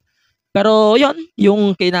the road. Pero yun,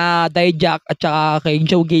 yung kina Dijak at saka kay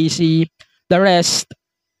Joe Gacy, the rest,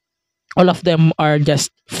 all of them are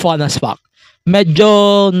just fun as fuck.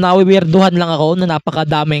 Medyo nawiwirduhan lang ako na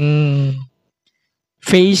napakadaming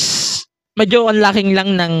face. Medyo unlocking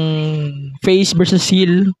lang ng face versus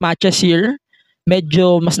heel matches here.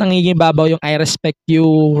 Medyo mas nangingibabaw yung I respect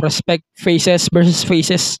you, respect faces versus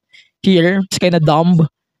faces here. It's kind of dumb.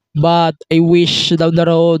 But I wish down the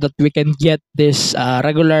road that we can get this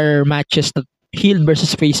regular matches that heel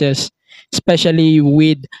versus faces. Especially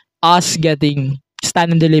with us getting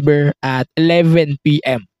stand and deliver at 11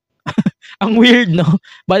 p.m. Ang weird, no?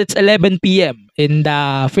 But it's 11 p.m. in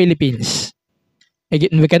the Philippines.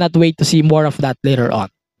 Again, we cannot wait to see more of that later on.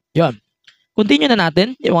 Yun. Continue na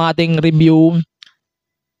natin yung ating review.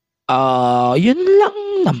 Yun lang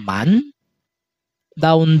naman.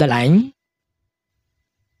 Down the line.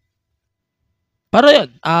 Pero yun,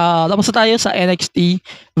 tapos na tayo sa NXT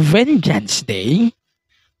Vengeance Day.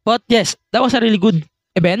 But yes, that was a really good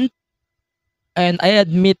event. And I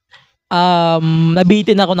admit,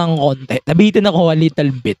 nabitin ako ng konti. Nabitin ako a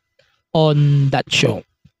little bit on that show.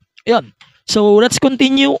 Yun. So, let's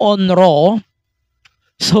continue on Raw.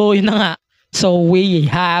 So, yun na nga. So, we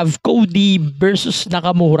have Cody versus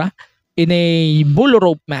Nakamura in a bull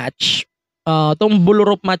rope match. Tong bull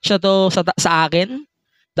rope match na to sa akin,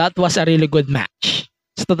 that was a really good match.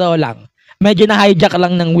 Sa totoo lang. Medyo na-hijack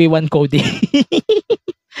lang ng We1 Cody.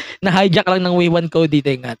 Na-hijack lang ng We1 Cody.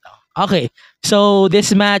 Tingnan to. Okay. So,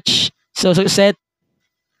 this match, so Seth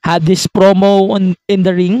had this promo in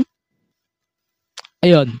the ring.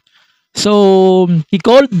 Ayun. So, he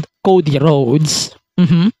called Cody Rhodes.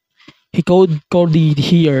 He called Cody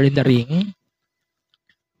here in the ring.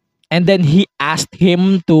 And then he asked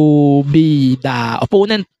him to be the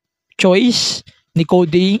opponent choice ni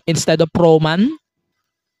Cody instead of Roman.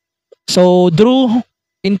 So, Drew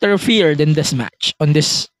interfered in this match, on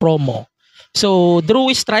this promo. So, Drew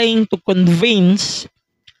is trying to convince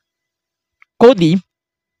Cody,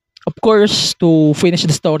 of course, to finish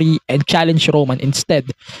the story and challenge Roman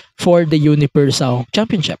instead for the Universal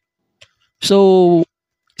Championship. So,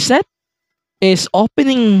 Seth is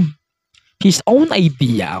opening his own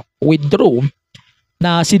idea with Drew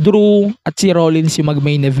na si Drew at si Rollins yung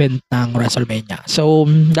mag-main event ng WrestleMania. So,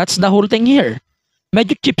 that's the whole thing here.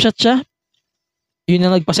 Medyo cheap shot siya. Yun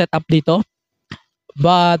ang nagpa-set up dito.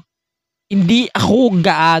 But, hindi ako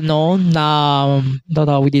gaano na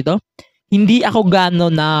tatawag dito. Hindi ako gaano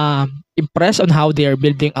na impressed on how they are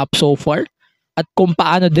building up so far. At kung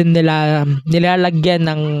paano din nila nilalagyan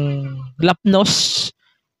ng lapnos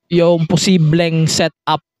yung posibleng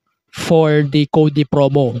setup for the Cody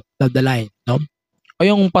promo down the line, no? O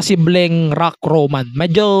yung posibleng Rock Roman.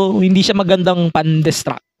 Medyo hindi siya magandang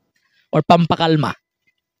pan-distract or pampakalma.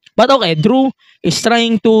 But okay, Drew is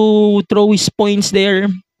trying to throw his points there.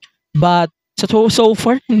 But so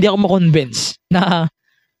far, hindi ako makonvince na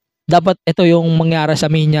dapat ito yung mangyari sa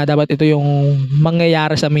Mania. Dapat ito yung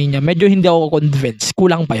mangyayari sa Mania. Medyo hindi ako convinced.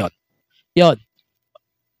 Kulang pa yon. Yon.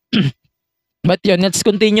 But yun, let's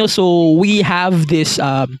continue. So, we have this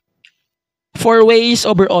 4 ways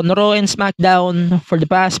over on Raw and SmackDown for the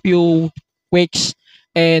past few weeks.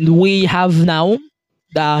 And we have now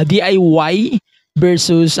the DIY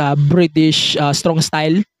versus British Strong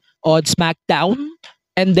Style on SmackDown.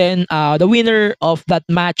 And then the winner of that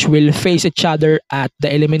match will face each other at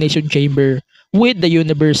the Elimination Chamber with the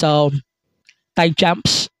Universal Tag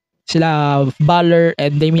Champs. Sila Balor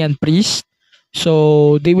and Damian Priest.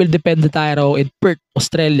 So they will defend the title in Perth,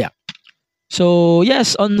 Australia. So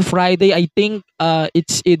yes, on Friday, I think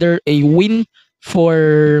it's either a win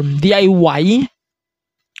for DIY,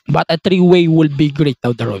 but a 3-way will be great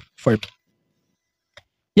down the road for me.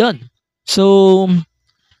 Yun. So,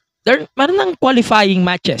 meron ng qualifying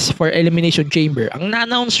matches for Elimination Chamber. Ang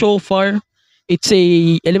na-announce so far, it's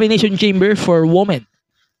a Elimination Chamber for women.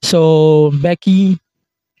 So, Becky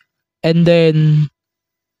and then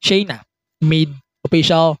Shayna made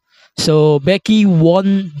official. So, Becky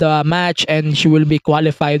won the match and she will be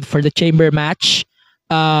qualified for the chamber match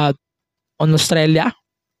on Australia.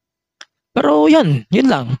 Pero yun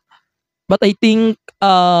lang. But I think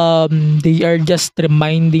they are just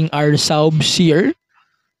reminding ourselves here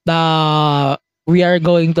na we are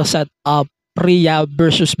going to set up Rhea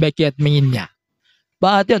versus Becky at Mania.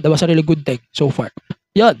 But yun, that was a really good thing so far.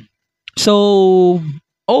 Yun. So,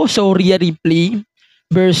 also Rhea Ripley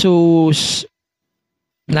versus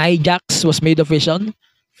Nia Jax was made official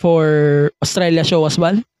for Australia show as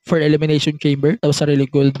well for Elimination Chamber. That was a really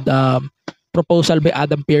good proposal by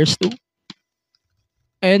Adam Pearce too.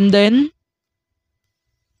 And then,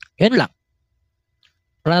 yun lang.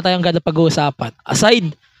 Wala na tayong ganda pag-uusapan.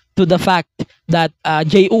 Aside to the fact that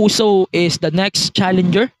Jey Uso is the next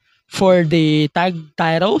challenger for the tag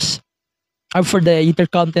titles or for the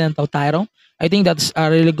Intercontinental title, I think that's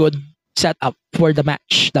a really good setup for the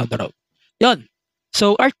match down the road. Yun.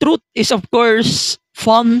 So, R-Truth is of course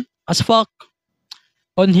fun as fuck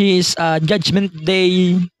on his Judgment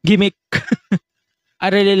Day gimmick. I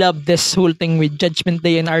really love this whole thing with Judgment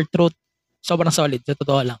Day and R-Truth. Sobrang solid, sa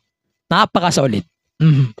totoo lang. Napaka-solid.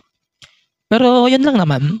 Pero, yun lang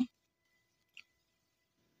naman.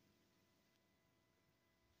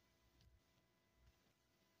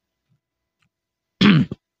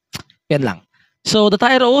 Yan lang. So, the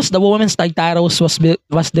titles, the women's tag titles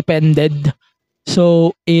was defended.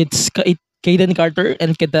 So, it's Kaden Carter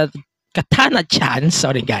and Katana Chan,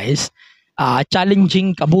 sorry guys,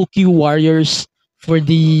 challenging Kabuki Warriors for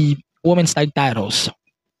the women's tag titles.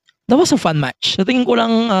 That was a fun match. Sa tingin ko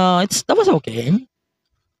lang, that was okay.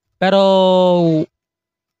 Pero,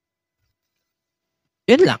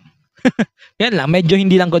 yun lang. Yan lang, medyo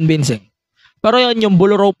hindi lang convincing. Pero yun, yung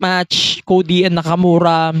bull rope match, Cody and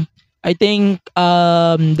Nakamura, I think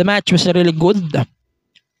the match was really good.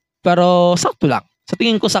 Pero sakto lang. Sa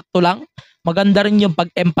tingin ko sakto lang. Maganda rin yung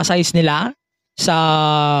pag-emphasize nila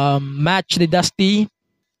sa match ni Dusty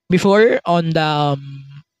before on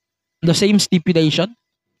the same stipulation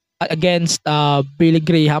against Billy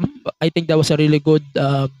Graham. I think that was a really good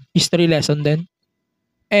history lesson then.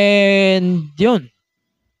 And yun.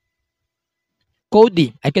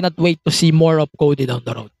 Cody. I cannot wait to see more of Cody down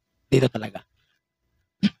the road. Dito talaga.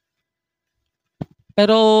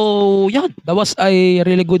 Pero, yun, that was a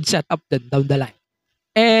really good setup din down the line.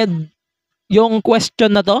 And, yung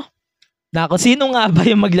question na to, na kung sino nga ba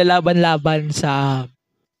yung maglalaban-laban sa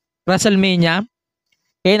WrestleMania,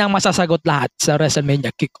 kaya nang masasagot lahat sa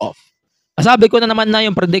WrestleMania kickoff. Sabi ko na naman na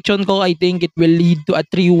yung prediction ko, I think it will lead to a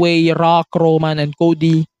three-way Rock, Roman, and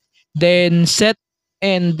Cody. Then, Seth,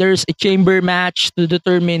 and there's a chamber match to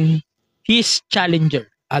determine his challenger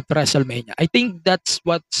at WrestleMania. I think that's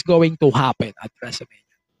what's going to happen at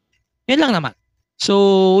WrestleMania. Yun lang naman.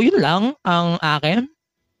 So, yun lang ang akin.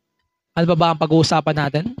 Ano pa ba ang pag-uusapan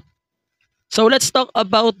natin? So, let's talk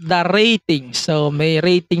about the ratings. So, may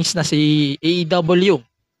ratings na si AEW.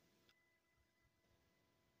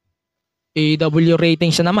 AEW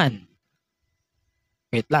ratings na naman.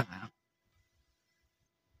 Wait lang ha.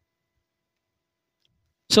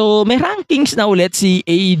 So, may rankings na ulit si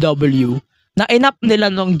AEW na inap nila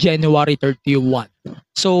noong January 31.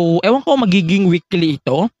 So, ewan ko magiging weekly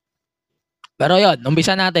ito. Pero yun,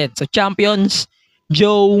 umpisa natin. So, champions,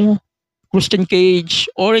 Joe, Christian Cage,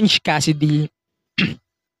 Orange Cassidy,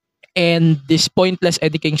 and this pointless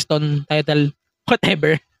Eddie Kingston title,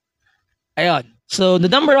 whatever. Ayun. So, the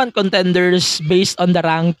number one contenders based on the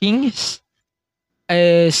rankings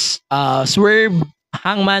is Swerve,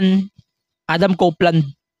 Hangman, Adam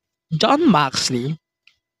Copeland, John Moxley,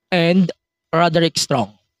 and Roderick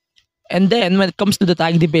Strong. And then, when it comes to the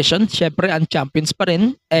tag division, syempre, ang champions pa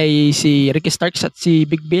rin ay si Ricky Starks at si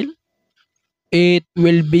Big Bill. It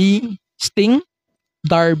will be Sting,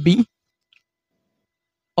 Darby,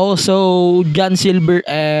 also John Silver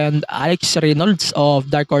and Alex Reynolds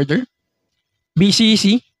of Dark Order,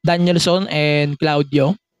 BCC, Danielson and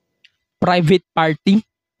Claudio, Private Party,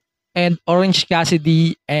 and Orange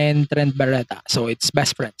Cassidy and Trent Beretta. So, it's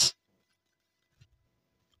best friends.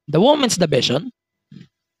 The women's division,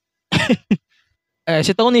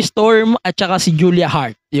 si Toni Storm at saka si Julia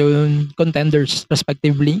Hart, yung contenders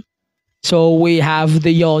respectively. So, we have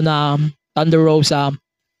the Yona, Thunder Rosa,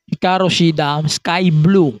 Hikaru Shida, Sky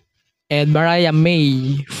Blue, and Mariah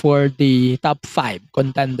May for the top 5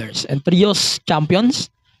 contenders. And trios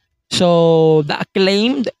champions. So, the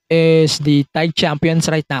Acclaimed is the tag champions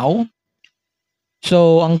right now.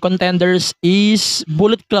 So, ang contenders is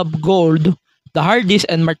Bullet Club Gold, the Hardys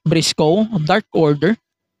and Mark Briscoe, Dark Order,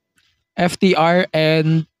 FTR,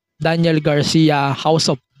 and Daniel Garcia, House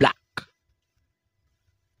of Black.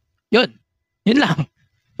 Yun. Yun lang.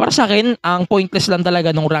 Para sa akin, ang pointless lang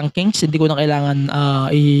talaga ng rankings. Hindi ko na kailangan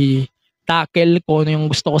i-tackle kung ano yung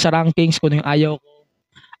gusto ko sa rankings, kung ano yung ayaw ko.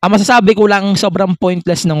 Ang masasabi ko lang, sobrang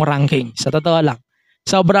pointless ng rankings. Sa totoo lang.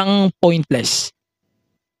 Sobrang pointless.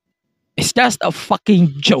 It's just a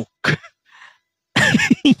fucking joke.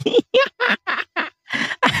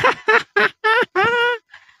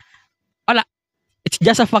 Wala. It's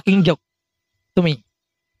just a fucking joke to me.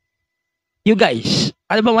 You guys,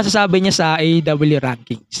 ano ba masasabi niyo sa AEW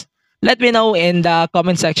rankings? Let me know in the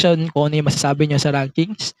comment section kung ano yung masasabi niyo sa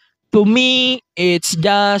rankings. To me, it's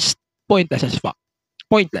just pointless as fuck.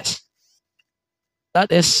 Pointless. That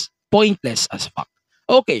is pointless as fuck.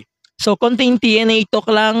 Okay. So, konting TNA talk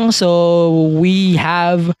lang. So, we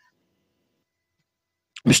have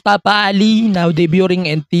Mustafa Ali now debuting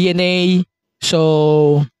in TNA.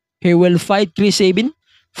 So, he will fight Chris Sabin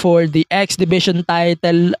for the X Division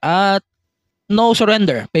title at No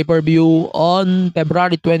Surrender pay-per-view on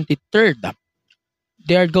February 23rd.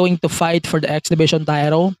 They are going to fight for the X Division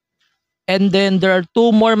title. And then there are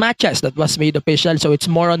 2 more matches that was made official. So, it's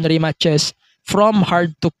more on rematches from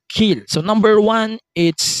Hard to Kill. So, number 1,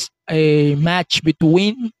 it's a match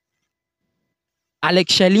between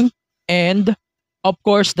Alex Shelley and, of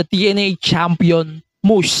course, the TNA champion,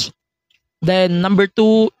 Moose. Then, number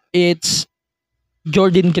 2, it's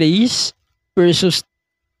Jordan Grace versus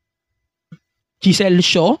Giselle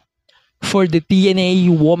Shaw for the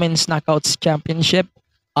TNA Women's Knockouts Championship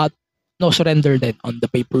at No Surrender then on the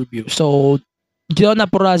pay-per-view. So, Gianna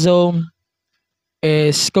Purrazzo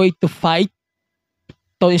is going to fight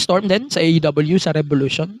Toni Storm din sa AEW sa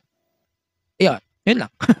Revolution. Yun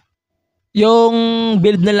lang. Yung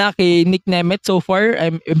build nila kay Nick Nemeth so far,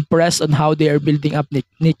 I'm impressed on how they are building up Nick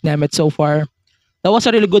Nemeth so far. That was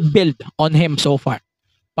a really good build on him so far.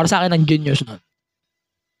 Para sa akin, ang genius nun.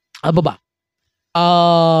 Ano ba?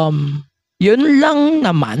 Yun lang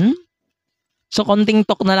naman. So, konting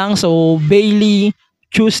talk na lang. So, Bayley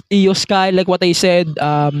choose Io Sky. Like what I said,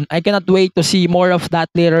 I cannot wait to see more of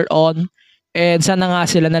that later on. And sana nga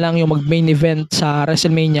sila na lang yung mag-main event sa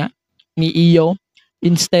WrestleMania ni Io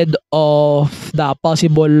instead of the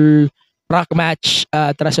possible rock match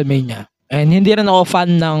at WrestleMania. And hindi rin ako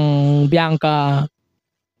fan ng Bianca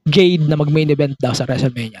Jade na mag-main event daw sa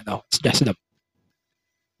WrestleMania. No, it's just them.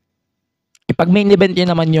 Pag main event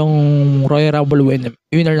yun naman yung Royal Rumble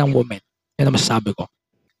winner ng women. Yan ang masasabi ko.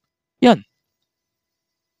 Yan.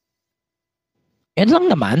 Yan lang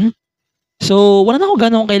naman. So, wala na ako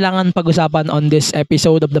ganong kailangan pag-usapan on this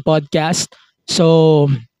episode of the podcast. So,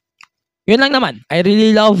 yun lang naman. I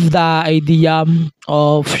really love the idea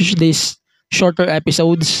of these shorter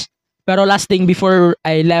episodes. Pero last thing before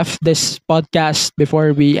I left this podcast,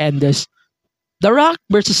 before we end this, The Rock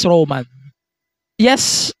versus Roman.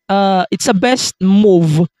 Yes, it's a best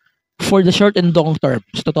move for the short and long term.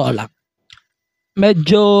 Sa totoo lang.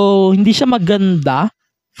 Medyo hindi siya maganda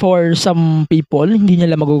for some people. Hindi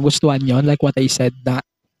nila magugustuhan yon, like what I said na.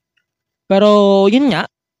 Pero yun nga,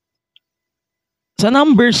 sa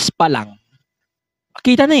numbers pa lang,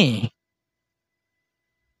 kita na eh.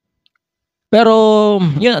 Pero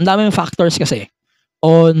yun, ang daming factors kasi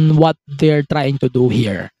on what they're trying to do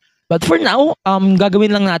here. But for now,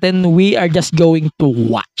 gagawin lang natin, we are just going to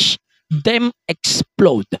watch them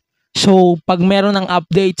explode. So, pag meron ng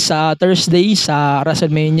update sa Thursday sa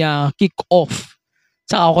WrestleMania kickoff,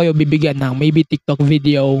 saka ako kayo bibigyan ng maybe TikTok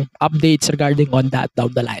video updates regarding on that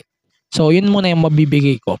down the line. So, yun muna yung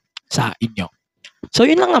mabibigay ko sa inyo. So,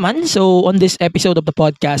 yun lang naman. So, on this episode of the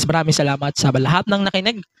podcast, maraming salamat sa lahat ng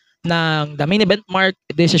nakinig ng The Main Event Mark.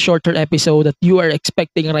 This is a shorter episode that you are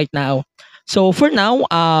expecting right now. So, for now,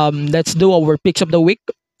 let's do our picks of the week.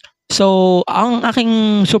 So, ang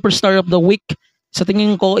aking superstar of the week, sa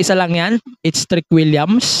tingin ko, isa lang yan. It's Trick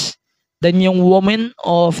Williams. Then, yung woman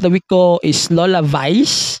of the week ko is Lola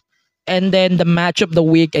Vice. And then, the match of the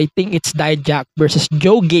week, I think it's Dijak versus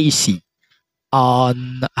Joe Gacy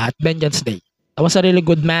at Vengeance Day. That was a really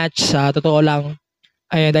good match. Sa totoo lang.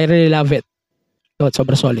 And I really love it. So, it's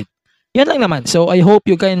sobrang solid. Yan lang naman. So, I hope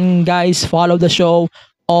you can guys follow the show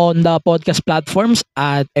on the podcast platforms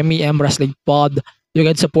at MEM Wrestling Pod. You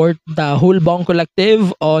can support the whole Bong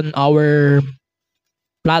Collective on our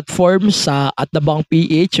platforms at the Bong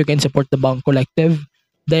PH. You can support the Bong Collective.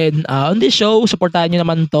 Then, on this show, supportahan nyo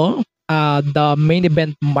naman to. The Main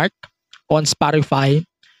Event Mark on Spotify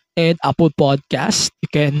and Apple Podcast. You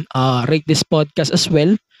can rate this podcast as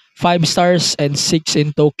well. 5 stars and 6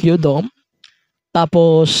 in Tokyo Dome.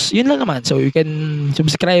 Tapos, yun lang naman. So, you can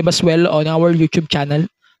subscribe as well on our YouTube channel.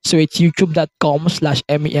 So, it's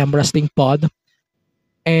youtube.com/MEM Wrestling Pod.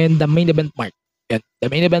 And the Main Event Mark. Yan. The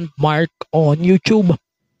Main Event Mark on YouTube.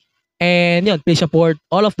 And yun, please support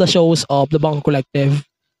all of the shows of the Bong Collective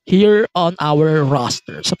here on our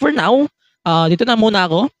roster. So, for now, dito na muna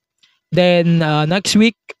ako. Then, next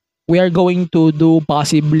week, we are going to do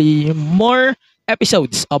possibly more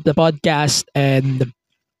episodes of the podcast. And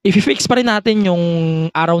if i-fix pa rin natin yung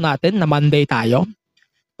araw natin na Monday tayo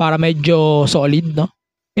para medyo solid, no?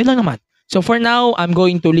 Yun lang naman. So for now, I'm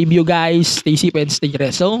going to leave you guys. Stay safe and stay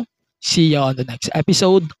wrestle. See you on the next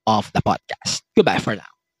episode of the podcast. Goodbye for now.